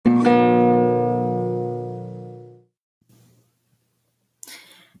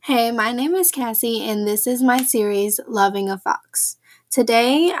Hey, my name is Cassie, and this is my series, Loving a Fox.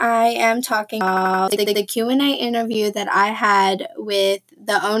 Today, I am talking about the Q&A interview that I had with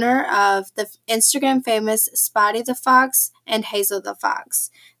the owner of the Instagram famous Spotty the Fox and Hazel the Fox.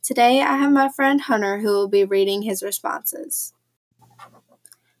 Today, I have my friend Hunter who will be reading his responses.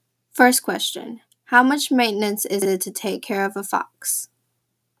 First question, how much maintenance is it to take care of a fox?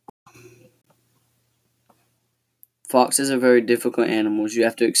 Foxes are very difficult animals. You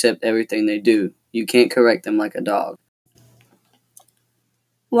have to accept everything they do. You can't correct them like a dog.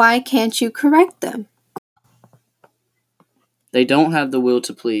 Why can't you correct them? They don't have the will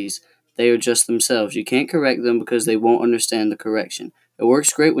to please. They are just themselves. You can't correct them because they won't understand the correction. It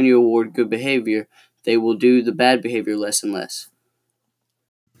works great when you award good behavior. They will do the bad behavior less and less.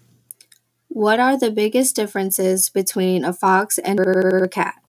 What are the biggest differences between a fox and a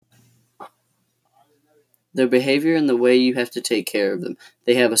cat? Their behavior and the way you have to take care of them.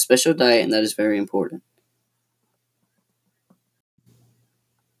 They have a special diet, and that is very important.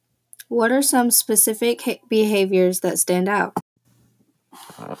 What are some specific behaviors that stand out?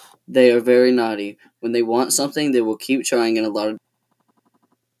 They are very naughty. When they want something, they will keep trying in a lot of.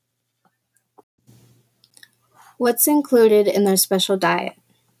 What's included in their special diet?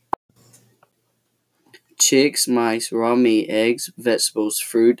 Chicks, mice, raw meat, eggs, vegetables,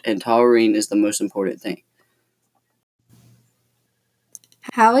 fruit, and taurine is the most important thing.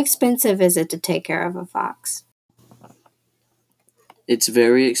 How expensive is it to take care of a fox? It's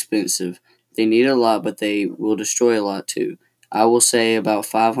very expensive. They need a lot, but they will destroy a lot too. I will say about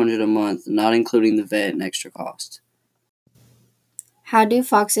 $500 a month, not including the vet and extra costs. How do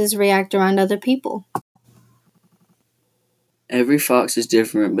foxes react around other people? Every fox is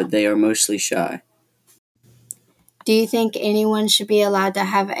different, but they are mostly shy. Do you think anyone should be allowed to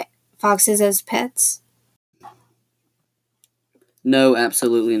have foxes as pets? No,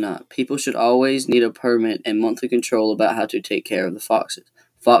 absolutely not. People should always need a permit and monthly control about how to take care of the foxes.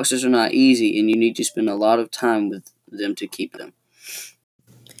 Foxes are not easy, and you need to spend a lot of time with them to keep them.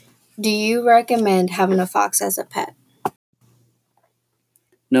 Do you recommend having a fox as a pet?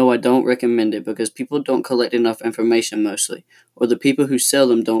 No, I don't recommend it because people don't collect enough information mostly, or the people who sell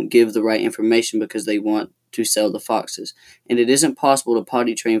them don't give the right information because they want to sell the foxes. And it isn't possible to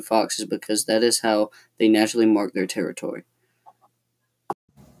potty train foxes because that is how they naturally mark their territory.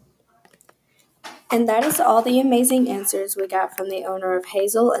 And that is all the amazing answers we got from the owner of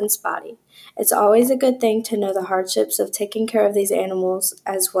Hazel and Spotty. It's always a good thing to know the hardships of taking care of these animals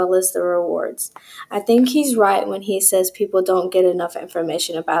as well as the rewards. I think he's right when he says people don't get enough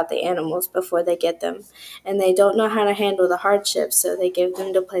information about the animals before they get them, and they don't know how to handle the hardships, so they give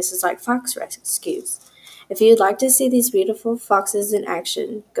them to places like fox rescues. If you'd like to see these beautiful foxes in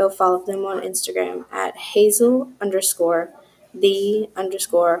action, go follow them on Instagram at Hazel_the_Fox.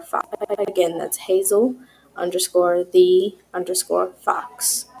 Again, that's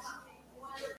Hazel_the_Fox.